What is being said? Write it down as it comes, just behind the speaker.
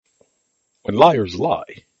When liars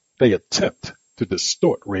lie, they attempt to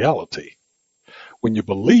distort reality. When you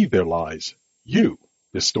believe their lies, you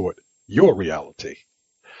distort your reality.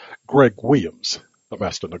 Greg Williams, the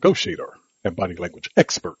master negotiator and body language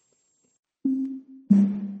expert.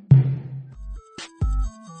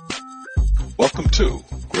 Welcome to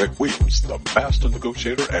Greg Williams, the master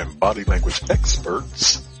negotiator and body language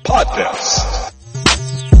experts podcast.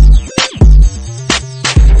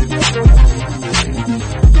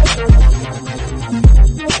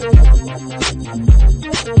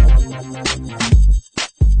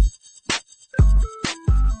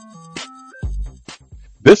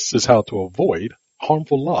 This is how to avoid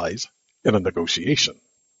harmful lies in a negotiation.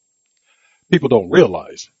 People don't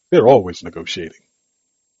realize they're always negotiating.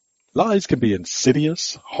 Lies can be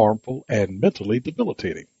insidious, harmful, and mentally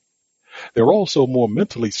debilitating. They're also more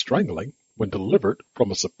mentally strangling when delivered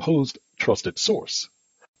from a supposed trusted source.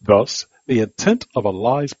 Thus, the intent of a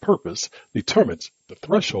lie's purpose determines the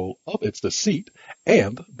threshold of its deceit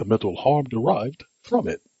and the mental harm derived from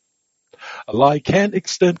it. A lie can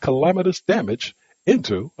extend calamitous damage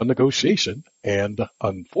into a negotiation, and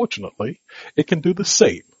unfortunately, it can do the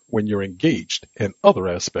same when you're engaged in other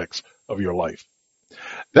aspects of your life.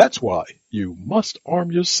 That's why you must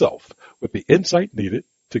arm yourself with the insight needed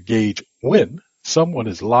to gauge when someone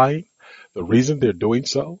is lying, the reason they're doing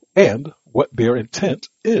so, and what their intent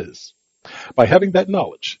is. By having that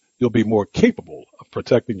knowledge, you'll be more capable of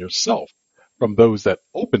protecting yourself from those that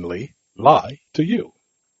openly lie to you.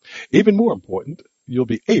 Even more important, you'll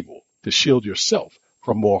be able to shield yourself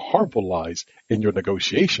from more harmful lies in your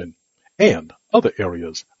negotiation and other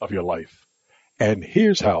areas of your life. And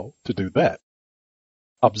here's how to do that.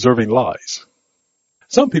 Observing lies.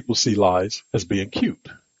 Some people see lies as being cute.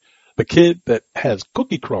 The kid that has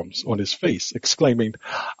cookie crumbs on his face exclaiming,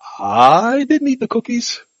 "I didn't eat the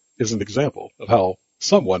cookies," is an example of how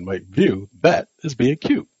someone might view that as being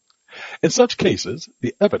cute. In such cases,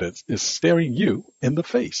 the evidence is staring you in the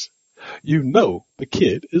face. You know the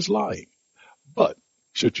kid is lying. But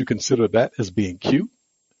should you consider that as being cute?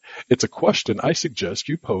 It's a question I suggest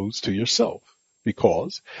you pose to yourself,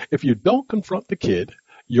 because if you don't confront the kid,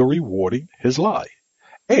 you're rewarding his lie,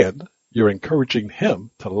 and you're encouraging him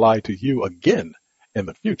to lie to you again in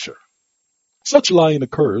the future. Such lying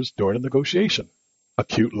occurs during a negotiation. A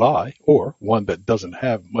cute lie, or one that doesn't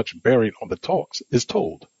have much bearing on the talks, is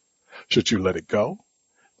told. Should you let it go?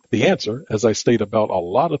 The answer, as I state about a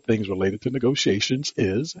lot of things related to negotiations,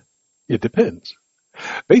 is it depends.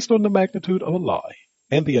 Based on the magnitude of a lie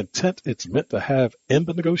and the intent it's meant to have in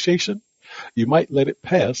the negotiation, you might let it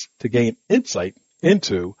pass to gain insight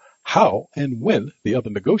into how and when the other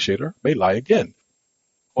negotiator may lie again.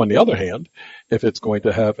 On the other hand, if it's going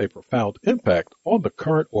to have a profound impact on the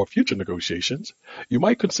current or future negotiations, you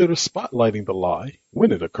might consider spotlighting the lie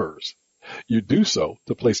when it occurs. You do so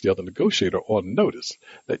to place the other negotiator on notice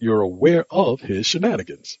that you're aware of his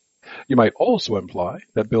shenanigans. You might also imply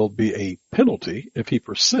that there'll be a penalty if he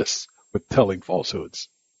persists with telling falsehoods.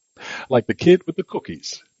 Like the kid with the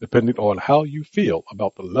cookies, depending on how you feel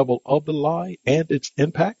about the level of the lie and its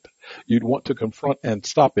impact, you'd want to confront and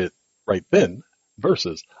stop it right then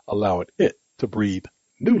versus allowing it to breathe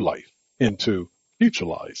new life into future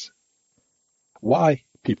lies. Why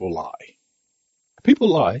people lie? People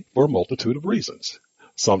lie for a multitude of reasons.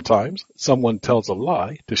 Sometimes someone tells a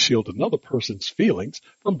lie to shield another person's feelings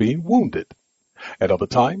from being wounded. At other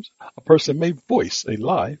times, a person may voice a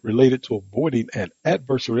lie related to avoiding an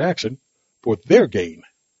adverse reaction for their gain.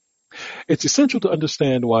 It's essential to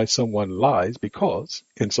understand why someone lies because,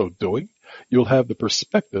 in so doing, you'll have the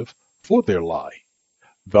perspective for their lie.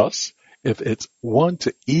 Thus, if it's one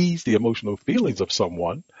to ease the emotional feelings of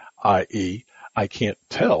someone, i.e., I can't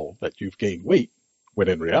tell that you've gained weight, when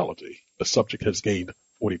in reality, the subject has gained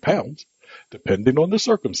 40 pounds, depending on the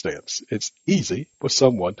circumstance, it's easy for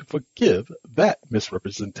someone to forgive that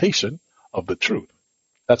misrepresentation of the truth.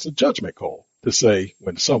 That's a judgment call to say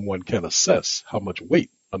when someone can assess how much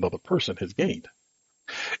weight another person has gained.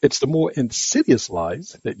 It's the more insidious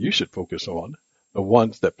lies that you should focus on, the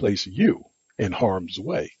ones that place you in harm's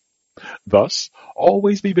way. Thus,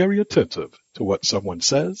 always be very attentive to what someone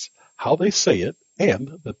says, how they say it,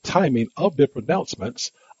 and the timing of their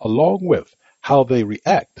pronouncements, along with how they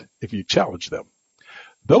react if you challenge them.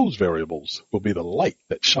 Those variables will be the light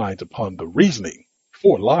that shines upon the reasoning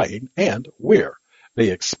for lying and where they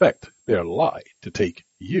expect their lie to take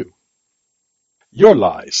you. Your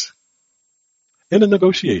lies. In a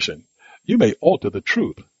negotiation, you may alter the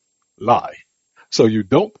truth, lie, so you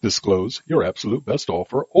don't disclose your absolute best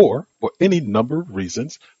offer or for any number of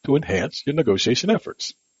reasons to enhance your negotiation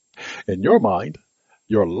efforts. In your mind,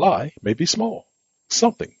 your lie may be small,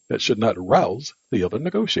 something that should not rouse the other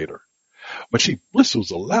negotiator. When she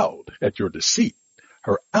whistles aloud at your deceit,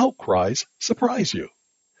 her outcries surprise you.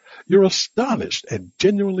 You're astonished and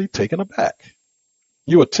genuinely taken aback.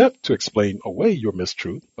 You attempt to explain away your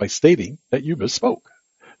mistruth by stating that you misspoke.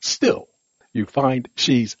 Still, you find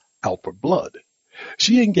she's out for blood.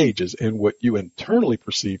 She engages in what you internally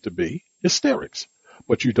perceive to be hysterics,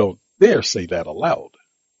 but you don't dare say that aloud.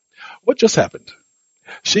 What just happened?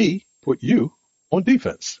 She put you on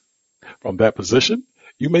defense. From that position,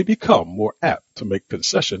 you may become more apt to make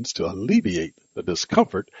concessions to alleviate the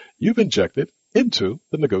discomfort you've injected into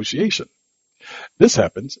the negotiation. This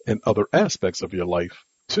happens in other aspects of your life,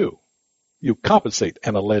 too. You compensate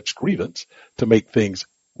an alleged grievance to make things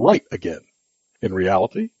right again. In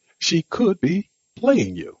reality, she could be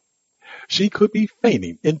playing you. She could be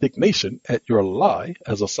feigning indignation at your lie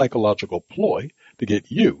as a psychological ploy to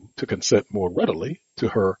get you to consent more readily to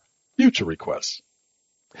her future requests.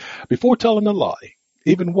 Before telling a lie,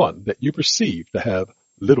 even one that you perceive to have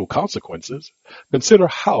little consequences, consider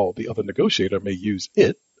how the other negotiator may use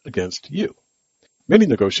it against you. Many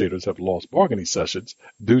negotiators have lost bargaining sessions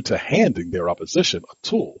due to handing their opposition a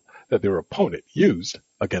tool that their opponent used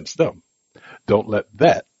against them. Don't let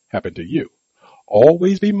that happen to you.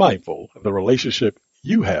 Always be mindful of the relationship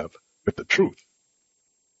you have with the truth.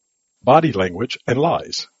 Body language and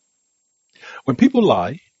lies. When people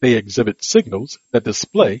lie, they exhibit signals that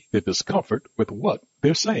display their discomfort with what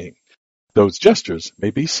they're saying. Those gestures may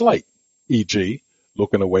be slight, e.g.,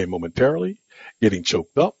 looking away momentarily, getting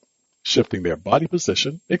choked up, shifting their body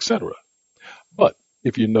position, etc. But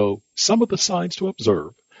if you know some of the signs to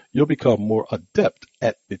observe, you'll become more adept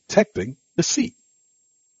at detecting deceit.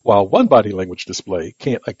 While one body language display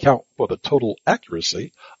can't account for the total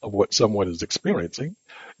accuracy of what someone is experiencing,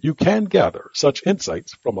 you can gather such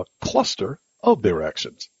insights from a cluster of their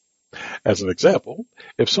actions. As an example,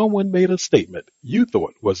 if someone made a statement you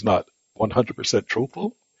thought was not 100%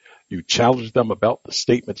 truthful, you challenged them about the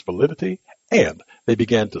statement's validity, and they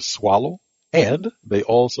began to swallow, and they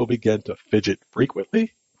also began to fidget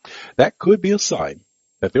frequently, that could be a sign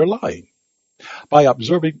that they're lying. By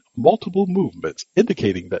observing multiple movements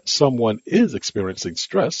indicating that someone is experiencing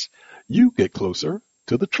stress, you get closer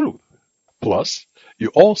to the truth. Plus,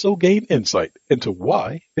 you also gain insight into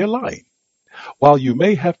why they're lying. While you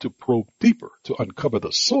may have to probe deeper to uncover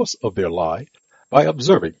the source of their lie, by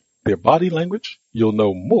observing their body language, you'll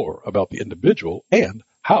know more about the individual and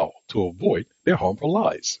how to avoid their harmful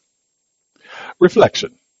lies.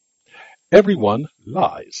 Reflection. Everyone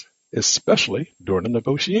lies, especially during a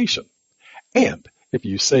negotiation. And if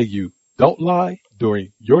you say you don't lie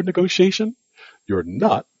during your negotiation, you're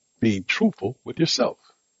not being truthful with yourself.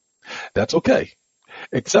 That's okay.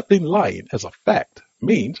 Accepting lying as a fact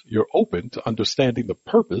means you're open to understanding the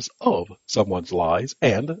purpose of someone's lies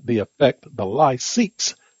and the effect the lie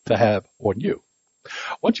seeks to have on you.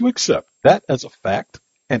 Once you accept that as a fact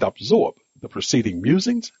and absorb the preceding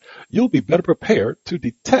musings, you'll be better prepared to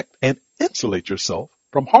detect and insulate yourself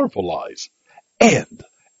from harmful lies. And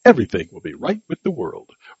everything will be right with the world.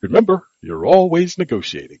 Remember, you're always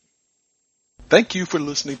negotiating. Thank you for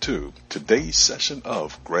listening to today's session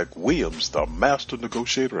of Greg Williams, the Master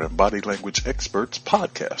Negotiator and Body Language Experts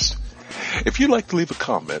podcast. If you'd like to leave a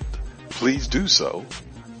comment, please do so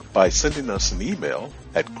by sending us an email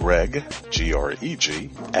at Greg, G-R-E-G,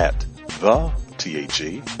 at the,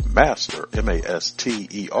 T-H-E, Master,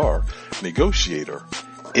 M-A-S-T-E-R, Negotiator,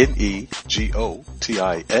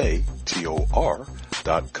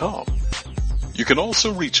 N-E-G-O-T-I-A-T-O-R.com. You can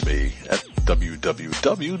also reach me at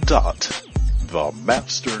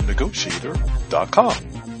www.themasternegotiator.com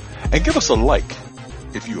and give us a like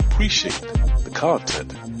if you appreciate the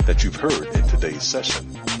content that you've heard in today's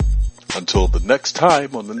session. Until the next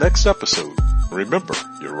time on the next episode, remember,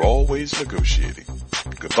 you're always negotiating.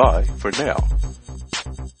 Goodbye for now.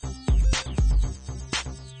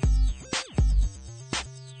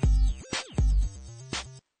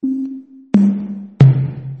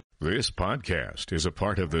 This podcast is a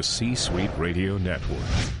part of the C-Suite Radio Network.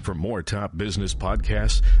 For more top business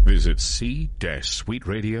podcasts, visit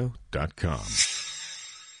c-suiteradio.com.